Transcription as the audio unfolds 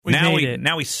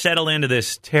Now we settle into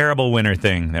this terrible winter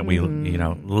thing that we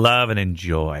love and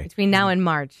enjoy. Between now and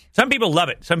March. Some people love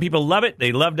it.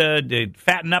 They love to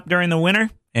fatten up during the winter.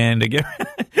 And again,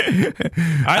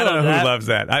 I don't know who loves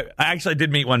that. I actually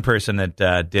did meet one person that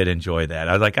did enjoy that.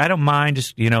 I was like, I don't mind,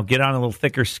 just get on a little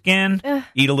thicker skin,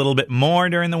 eat a little bit more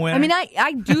during the winter. I mean,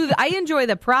 I enjoy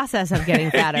the process of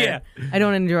getting fatter. Yeah. I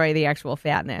don't enjoy the actual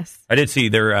fatness. I did see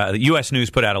the U.S. News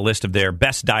put out a list of their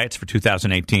best diets for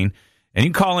 2018. And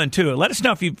you can call in, too. Let us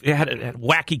know if you had a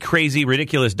wacky, crazy,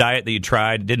 ridiculous diet that you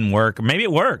tried, didn't work, or maybe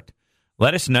it worked.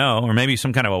 Let us know, or maybe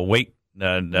some kind of a weight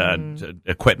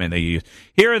equipment that you use.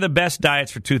 Here are the best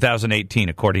diets for 2018,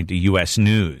 according to U.S.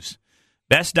 News.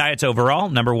 Best diets overall,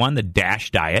 number 1, the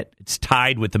DASH diet. It's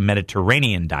tied with the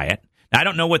Mediterranean diet. Now, I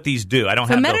don't know what these do. I don't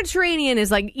have Mediterranean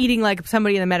is like eating like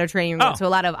somebody in the Mediterranean. So a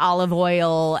lot of olive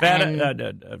oil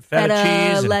feta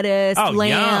cheese, lettuce, lamb.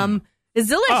 Yum. It's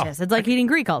delicious. It's like eating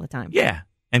Greek all the time. Yeah.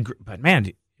 But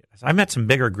man, I met some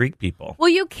bigger Greek people. Well,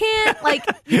 you can't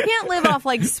live off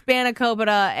like spanakopita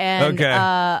and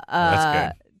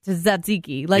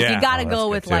tzatziki. Like you got to go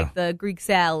with like the Greek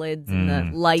salads and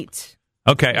the light.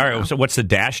 Okay, all right. So what's the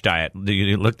DASH diet?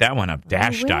 You look that one up.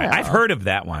 DASH diet. I've heard of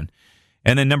that one.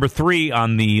 And then number 3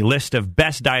 on the list of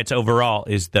best diets overall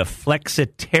is the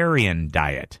flexitarian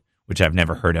diet, which I've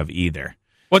never heard of either.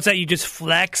 What's that? You just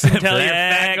flex until your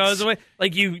fat goes away?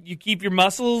 Like you keep your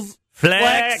muscles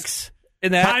flex?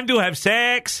 Time to have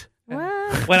sex.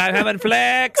 What? When I'm having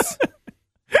flex.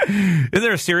 Is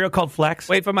there a cereal called Flex?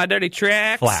 Wait for my dirty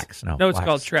Trex. Flax. No, it's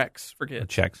called Trex for kids.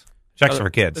 Checks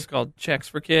for kids. It's called Chex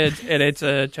for Kids, and it's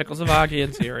a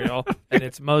Czechoslovakian cereal, and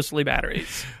it's mostly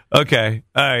batteries. Okay.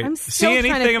 All right. I'm See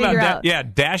anything about that? Yeah,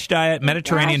 DASH diet,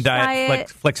 Mediterranean diet,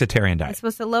 flexitarian diet. It's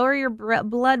supposed to lower your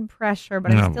blood pressure,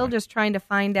 but I'm still just trying to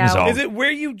find out. Is it where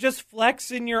you just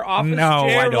flex in your office chair?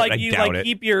 I don't. Like I you doubt it.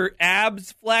 keep your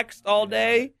abs flexed all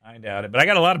day? I doubt it. But I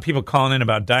got a lot of people calling in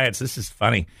about diets. This is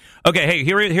funny. Okay, hey,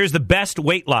 here's the best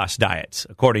weight loss diets,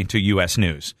 according to U.S.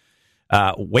 News.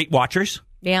 Weight Watchers.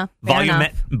 Yeah,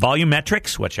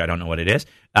 Volumetrics, which I don't know what it is.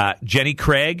 Jenny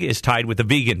Craig is tied with the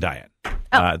vegan diet.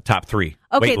 Top 3.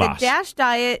 Okay, weight loss. The DASH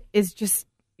diet is just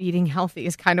eating healthy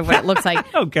is kind of what it looks like.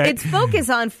 Okay. It's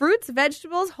focused on fruits,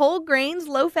 vegetables, whole grains,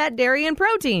 low-fat dairy, and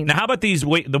protein. Now, how about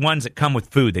the ones that come with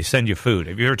food? They send you food.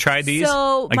 Have you ever tried these?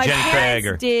 So like my Jenny Craig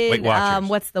or did, Weight Watchers?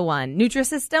 What's the one?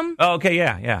 Nutrisystem? Oh, okay,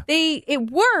 yeah.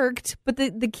 It worked, but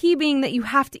the key being that you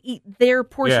have to eat their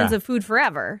portions of food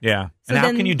forever. Yeah. So and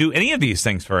how can you do any of these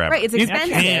things forever? Right, it's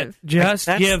expensive. Just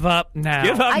give up now.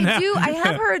 I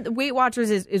have heard Weight Watchers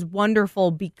is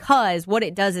wonderful because what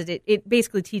it does is it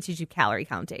basically teaches you calorie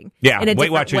counting. Yeah, in a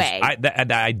Weight Watchers. way.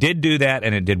 I did do that,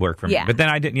 and it did work for me. Yeah. But then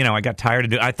I did. I got tired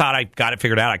of it. I thought I got it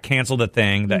figured out. I canceled the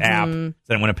thing, the app. So I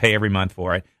didn't want to pay every month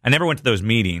for it. I never went to those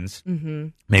meetings. Mm-hmm.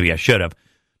 Maybe I should have.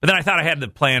 But then I thought I had the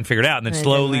plan figured out, and then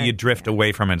slowly you drift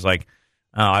away from it. It's like,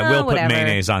 I will put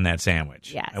mayonnaise on that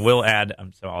sandwich. Yes. I will add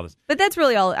all this. But that's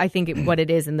really all I think what it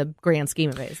is in the grand scheme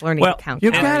of it is learning to count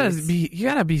calories. You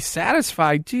gotta be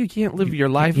satisfied too. You can't live your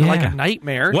life like a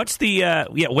nightmare. What's the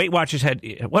Weight Watchers had?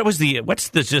 What's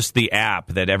the app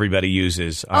that everybody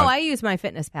uses? I use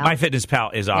MyFitnessPal.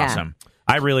 MyFitnessPal is awesome. Yeah.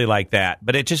 I really like that,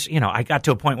 but it just I got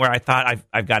to a point where I thought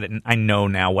I've got it. And I know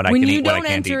now what I can eat. When you don't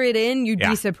enter it in, you'd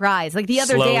be surprised. Like the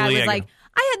other day, I was like,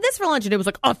 I had this for lunch and it was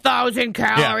like 1,000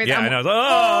 calories. Yeah, I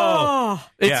know.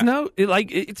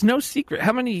 It's no secret.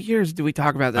 How many years do we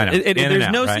talk about that?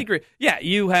 There's no secret. Yeah,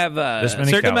 you have a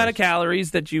certain amount of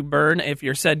calories that you burn if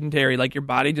you're sedentary. Like your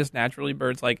body just naturally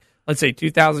burns, like let's say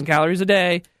 2,000 calories a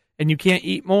day, and you can't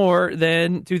eat more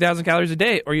than 2,000 calories a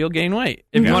day, or you'll gain weight.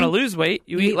 If you want to lose weight,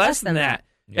 you eat less than that.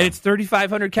 Yeah. And it's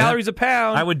 3,500 calories a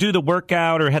pound. I would do the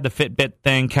workout or had the Fitbit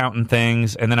thing, counting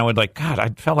things, and then I would God, I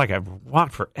felt like I've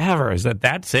walked forever. Is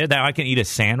that's it? Now I can eat a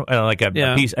sandwich,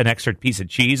 an extra piece of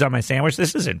cheese on my sandwich?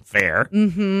 This isn't fair.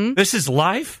 Mm-hmm. This is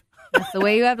life. That's the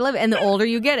way you have to live. And the older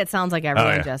you get, it sounds like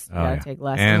everyone take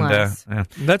less and less.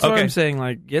 That's what I'm saying.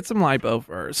 Like, get some lipo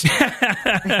first.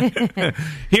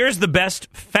 Here's the best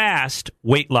fast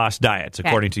weight loss diets,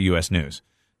 according to U.S. News.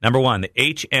 Number 1, the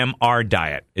HMR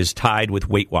diet is tied with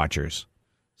Weight Watchers.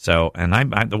 So, and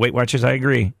the Weight Watchers, I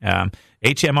agree.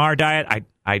 HMR diet,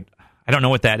 I don't know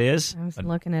what that is. I was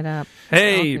looking it up.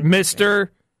 Hey,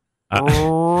 mister,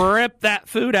 rip that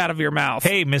food out of your mouth.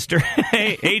 Hey, mister.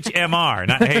 Hey, HMR,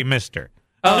 not hey, mister.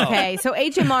 Okay, so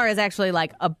HMR is actually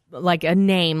like a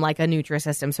name, like a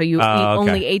Nutrisystem. So you eat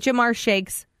only HMR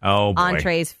shakes,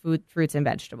 entrees, fruits, and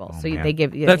vegetables. So they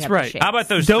give you. That's right. How about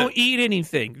those? Don't eat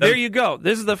anything. There you go.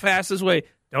 This is the fastest way.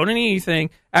 Don't eat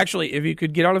anything. Actually, if you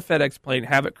could get on a FedEx plane,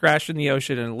 have it crash in the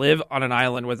ocean, and live on an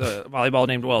island with a volleyball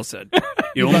named Wilson,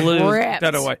 You'll lose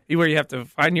that away. Where you have to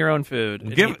find your own food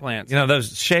and eat plants.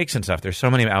 Those shakes and stuff. There's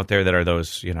so many out there that are those,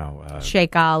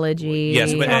 Shakeology.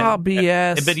 Yes, but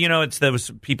BS. But it's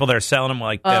those people that are selling them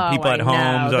like people at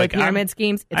home. The pyramid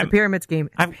schemes. It's a pyramid scheme.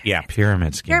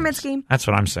 Pyramid schemes. Pyramid scheme. That's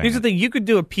what I'm saying. Here's the thing: you could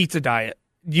do a pizza diet.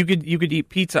 You could eat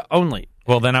pizza only.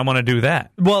 Well, then I want to do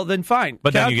that. Well, then fine.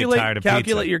 But then you get tired of pizza.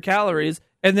 Calculate your calories,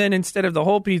 and then instead of the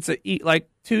whole pizza, eat like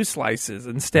 2 slices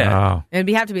instead. Oh. It'd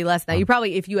have to be less than that. You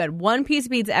probably, if you had one piece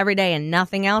of pizza every day and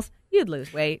nothing else, you'd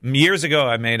lose weight. Years ago,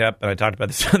 I made up, and I talked about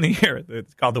this on the air.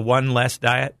 It's called the one less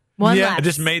diet. One less. I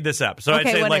just made this up. So I'd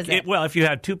say, if you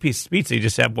had 2 pieces of pizza, you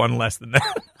just have one less than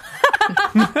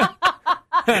that.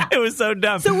 It was so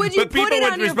dumb. So would you put it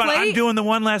on your plate? I'm doing the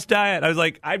one less diet. I was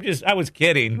like, I was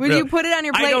kidding. Would you put it on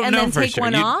your plate and then take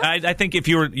one off? I think if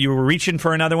you were reaching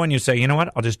for another one, you say, you know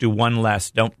what? I'll just do one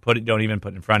less. Don't even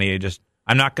put it in front of you.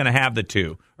 I'm not going to have the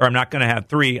 2, or I'm not going to have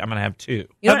 3. I'm going to have 2. You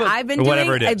know what I've been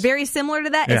doing? Very similar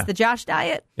to that. Yeah. It's the Josh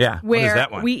diet. Yeah. Where what is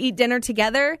that one? We eat dinner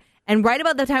together, and right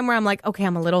about the time where I'm like, okay,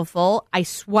 I'm a little full, I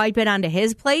swipe it onto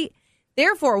his plate.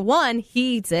 Therefore, 1,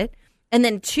 he eats it. And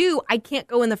then 2, I can't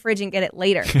go in the fridge and get it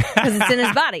later because it's in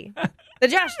his body. The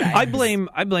Josh diet.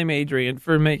 I blame Adrian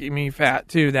for making me fat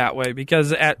too that way,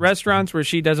 because at restaurants where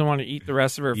she doesn't want to eat the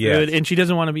rest of her food and she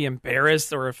doesn't want to be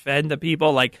embarrassed or offend the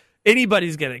people, like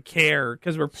anybody's gonna care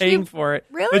because we're paying for it.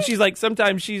 Really? But she's like,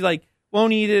 sometimes she's like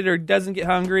won't eat it or doesn't get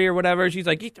hungry or whatever. She's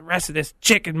like, eat the rest of this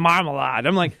chicken marmalade.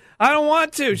 I'm like, I don't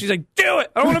want to. She's like, do it.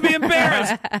 I don't want to be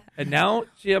embarrassed. And now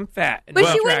I'm fat. But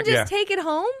she wouldn't just take it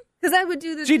home? Because I would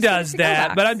do this. She does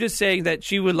that, but I'm just saying that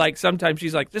she would sometimes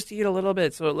she's like, just eat a little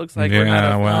bit so it looks like we're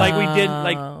not like we did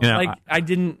I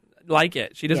didn't like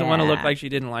it. She doesn't want to look like she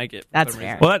didn't like it. That's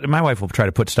fair. Well, my wife will try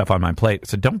to put stuff on my plate.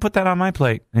 So don't put that on my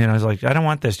plate. I was like, I don't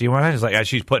want this. Do you want it? It's like,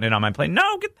 she's putting it on my plate.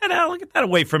 No, get that out. Get that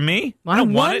away from me. I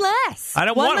don't want it. Less. I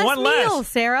don't want one meal, less.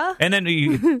 Sarah. And then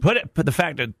you put the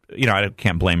fact that, I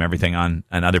can't blame everything on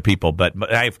other people, but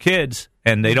I have kids.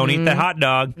 And they don't eat that hot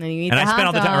dog. And I spent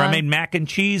all the time. Or I made mac and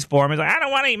cheese for him. He's like, I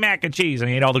don't want to eat mac and cheese. And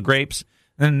he ate all the grapes.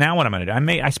 And now what am I going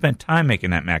to do? I spent time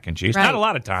making that mac and cheese. Right. Not a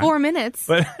lot of time. 4 minutes.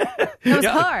 But it was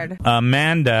hard.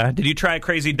 Amanda, did you try a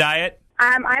crazy diet?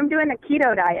 I'm doing a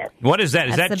keto diet. What is that?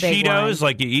 Is that Cheetos?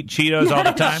 Like you eat Cheetos all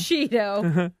the time?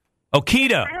 Cheeto. Oh,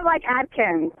 keto. Kind of like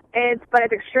Atkins. It's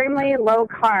extremely low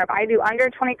carb. I do under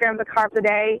 20 grams of carbs a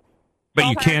day. But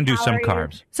you can do some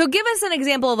carbs. So give us an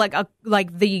example of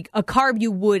a carb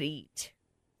you would eat.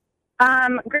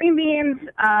 Green beans,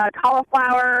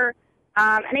 cauliflower,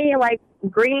 any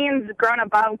greens grown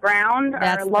above ground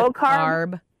are low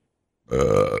carb.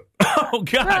 Oh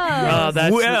God!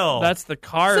 That's the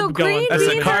carb so going. That's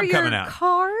the carb coming out.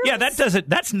 Carbs? Yeah, that doesn't.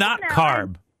 That's not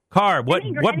carb. Carb.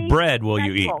 What bread will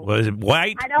you eat? Was it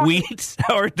white, wheat,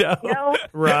 sourdough? No.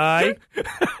 Rye.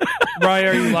 Rye,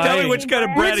 are you lying? Tell me which kind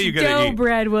of bread are you going to eat? Dough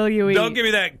bread will you eat? Don't give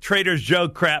me that Trader Joe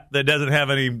crap that doesn't have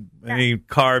any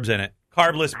carbs in it.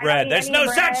 Carbless bread. There's no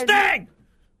such thing.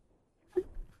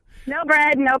 No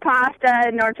bread, no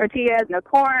pasta, no tortillas, no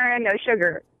corn, no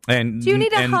sugar. And do you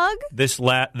need a hug? This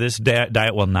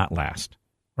diet will not last,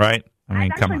 right? I've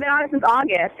actually been on it since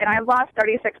August, and I've lost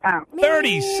 36 pounds. Man,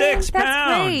 36 pounds!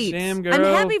 That's great. Damn, girl. I'm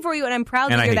happy for you, and I'm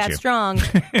proud that you're that strong.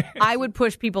 I would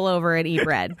push people over and eat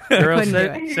bread. Girl,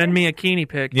 send me a Keeny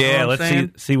pic. Yeah,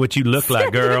 let's see what you look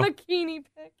like, girl. Send me a Keeny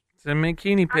pic. Send me a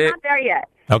Keeny pic. I'm not there yet.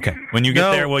 Okay. When you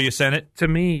get there, will you send it? To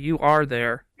me, you are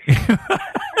there.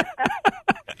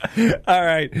 All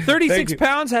right. 36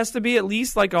 pounds has to be at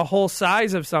least like a whole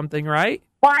size of something, right?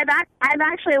 Well, I've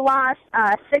actually lost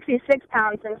 66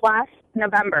 pounds since last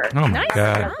November. Oh, my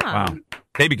God. Wow.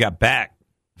 Baby got back.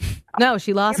 No,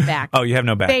 she lost back. Oh, you have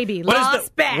no back. Baby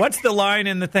lost back. What's the line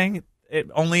in the thing?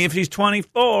 Only if she's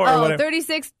 24 or whatever.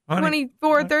 36,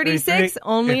 24, 36.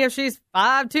 Only if she's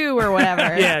 5'2" or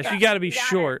whatever. Yeah, she got to be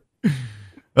short.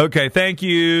 Okay, thank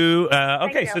you.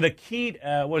 Thank you. So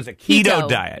the what is it? Keto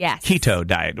diet. Yes. Keto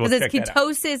diet. Because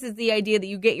ketosis is the idea that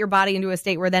you get your body into a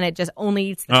state where then it just only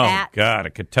eats the fat. Oh, God, a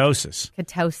ketosis.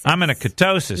 Ketosis. I'm in a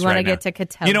ketosis you right now. You want to get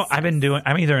to ketosis.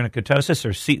 I'm either in a ketosis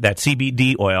or that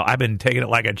CBD oil. I've been taking it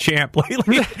like a champ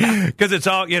lately because it's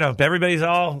all, everybody's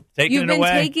all taking it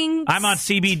away. I'm on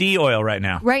CBD oil right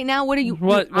now. Right now, what are you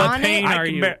What on pain it? are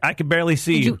you? I can barely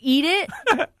see Did you. you eat it?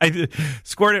 I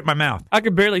squirt it in my mouth. I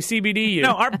could barely CBD you.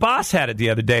 No, our boss had it the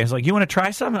other day. I was like, you want to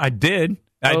try something? I did.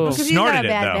 I snorted you got a it,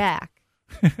 bad though. Back.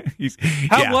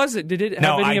 How was it? Did it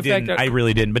have any effect? I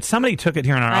really didn't. But somebody took it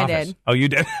here in our office. Did. Oh, you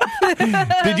did?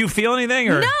 Did you feel anything?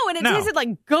 Or? No, and it tasted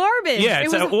like garbage. Yeah,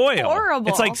 it's it was oil. Horrible.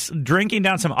 It's like drinking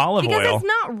down some olive because oil. it's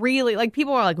not really,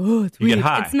 people are like, oh, it's weed. You get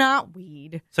high. It's not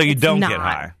weed. So you don't get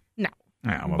high. No.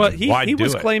 Yeah, well, but he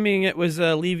was claiming it was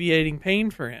alleviating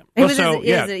pain for him. You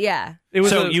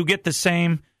get the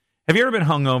same. Have you ever been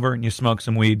hungover and you smoke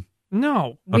some weed?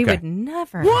 No. We would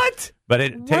never. What? But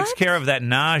it takes care of that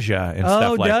nausea and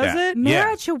stuff like that. Oh, does it?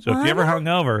 Yeah. So if you ever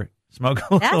hungover, smoke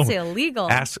a little. That's illegal.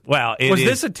 Was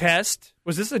this a test?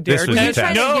 Was this a dare test? Are you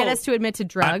trying to get us to admit to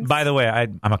drugs? By the way,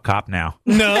 I'm a cop now.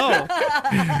 No.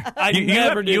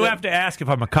 You have to ask if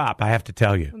I'm a cop. I have to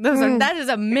tell you. That is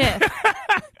a myth.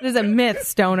 That is a myth,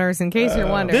 stoners, in case you're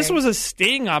wondering. This was a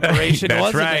sting operation, That's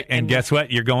wasn't right. it? And guess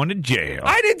what? You're going to jail.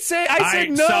 I didn't say. I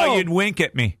said no. I saw you'd wink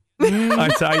at me. I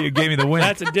saw you gave me the wink.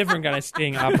 That's a different kind of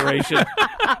sting operation.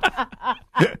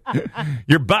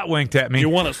 Your butt winked at me. You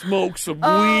want to smoke some weed?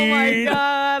 Oh, my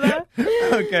God.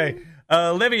 Okay.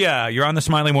 Olivia, you're on the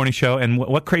Smiley Morning Show, and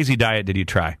what crazy diet did you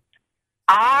try?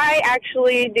 I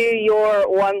actually do your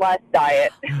one less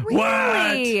diet.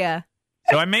 Really? What?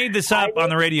 So I made this up on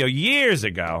the radio years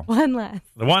ago. One less.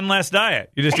 The one less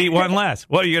diet. You just eat one less.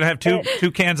 What, are you going to have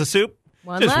two cans of soup?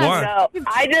 One just less. one. No,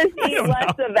 I just eat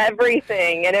less of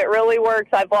everything, and it really works.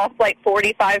 I've lost like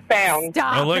 45 pounds.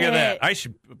 Stop Oh, look at that. I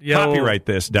should copyright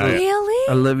this diet.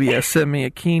 Really? Olivia, send me a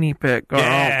Keeny pic. Girl.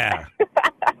 Yeah.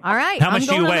 All right. How much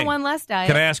do you I'm going weigh? on the one less diet.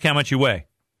 Can I ask how much you weigh?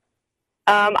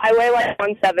 I weigh like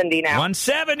 170 now.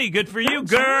 170. Good for you,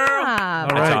 girl. Job.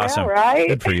 That's awesome. Yeah, right?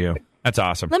 Good for you. That's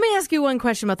awesome. Let me ask you one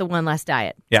question about the one less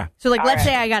diet. Yeah. So, let's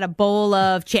say I got a bowl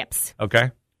of chips.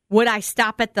 Okay. Would I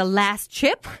stop at the last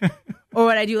chip? Or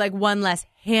would I do one less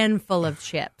handful of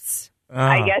chips?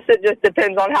 I guess it just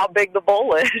depends on how big the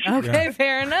bowl is. Okay,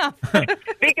 fair enough.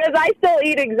 Because I still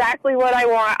eat exactly what I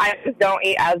want. I just don't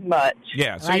eat as much.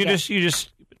 Yeah. So you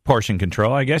just portion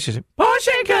control, I guess. You say,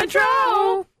 portion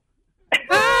control.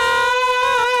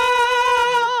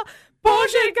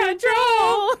 Portion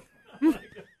control.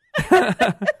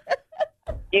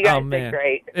 You guys did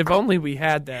great. If only we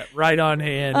had that right on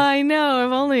hand. I know.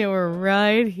 If only it were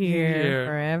right here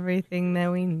for everything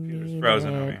that we need.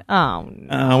 Frozen over here. Oh,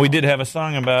 no. We did have a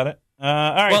song about it. All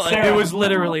right. Well, Sarah. it was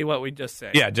literally what we just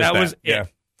said. Yeah, just that was it. Yeah.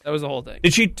 That was the whole thing.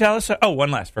 Did she tell us? Oh,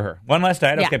 one less for her. One less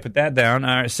diet. Yeah. Okay, put that down.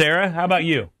 All right, Sarah, how about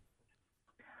you?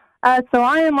 So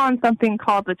I am on something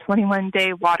called the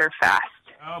 21-day water fast.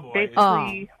 Oh, boy.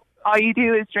 Basically, all you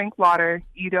do is drink water.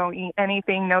 You don't eat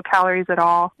anything, no calories at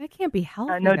all. That can't be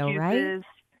healthy, No though, juices. right?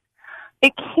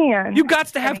 It can. You got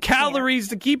to have calories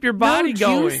to keep your body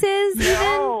going. Juices,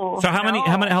 No. So how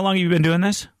long have you been doing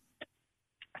this?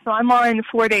 So I'm on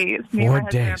 4 days. Me 4 and my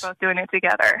husband days. are both doing it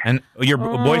together. And your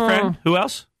boyfriend? Who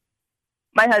else?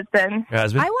 My husband. Your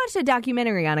husband? I watched a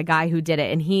documentary on a guy who did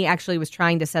it, and he actually was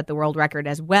trying to set the world record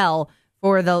as well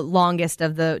for the longest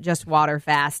of the just water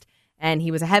fast. And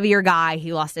he was a heavier guy.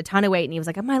 He lost a ton of weight, and he was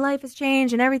like, my life has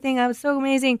changed and everything. I was so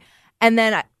amazing. And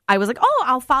then I was like,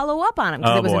 I'll follow up on him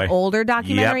because it was an older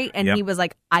documentary. And he was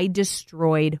like, I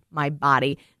destroyed my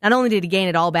body. Not only did he gain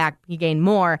it all back, he gained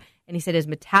more. And he said his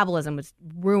metabolism was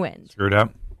ruined. Screwed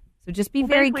up. So just be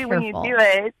very Basically, careful. when you do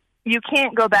it, you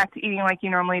can't go back to eating like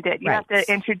you normally did. You have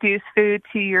to introduce food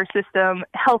to your system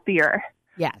healthier.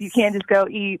 Yes. You can't just go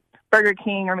eat Burger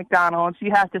King or McDonald's.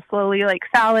 You have to slowly,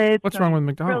 salads. What's wrong with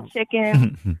McDonald's? Grilled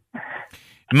chicken.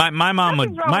 My mom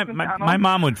would McDonald's. my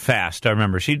mom would fast. I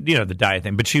remember she the diet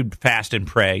thing, but she'd fast and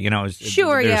pray.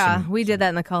 Sure, we did that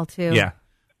in the call too. Yeah.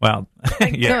 Well,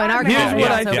 yeah. No, in our Here's call, what we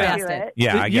I also think. fasted.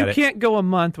 Yeah, I get You it. can't go a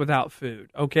month without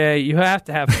food, okay? You have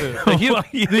to have food.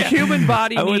 The human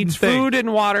body I wouldn't needs think. food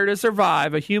and water to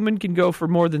survive. A human can go for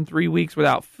more than 3 weeks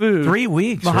without food. 3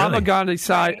 weeks. Muhammad really? Gandhi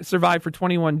survived for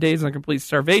 21 days on complete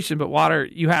starvation, but water,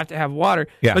 you have to have water.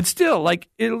 Yeah. But still,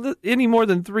 any more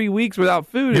than 3 weeks without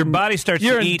food, Your body starts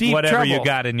to eat whatever you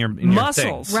got in your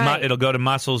muscles. Thing. Right. It'll go to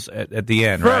muscles at the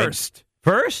end. First.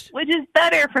 First? Which is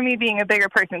better for me being a bigger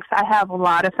person because I have a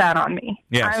lot of fat on me.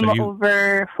 Yeah, I'm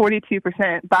over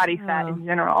 42% body fat in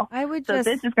general. I would So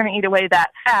this is going to eat away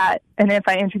that fat. And if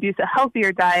I introduce a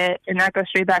healthier diet and not go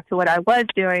straight back to what I was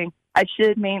doing, I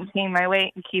should maintain my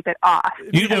weight and keep it off.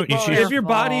 If your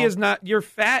body is not, your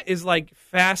fat is like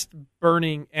fast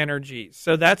burning energy.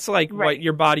 So that's what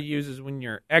your body uses when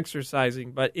you're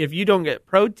exercising. But if you don't get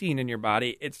protein in your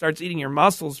body, it starts eating your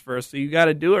muscles first. So you got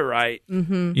to do it right.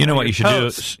 Mm-hmm. You know what you should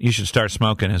do? You should start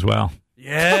smoking as well.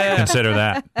 Yeah. Consider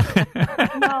that.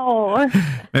 No.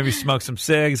 Maybe smoke some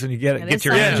cigs when you get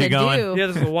your energy going. Yeah,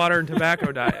 this is a water and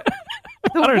tobacco diet.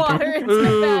 The water and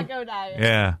tobacco diet.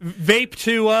 Yeah. Vape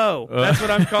 2.0. That's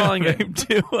what I'm calling it.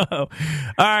 Vape 2.0. All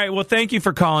right. Well, thank you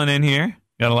for calling in here.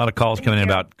 Got a lot of calls coming in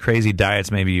about crazy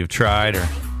diets maybe you've tried or.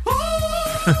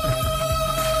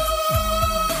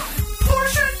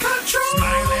 Portion control.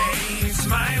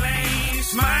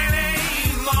 Smiley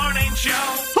Morning Show.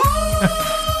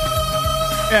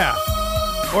 Yeah.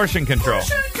 Portion control.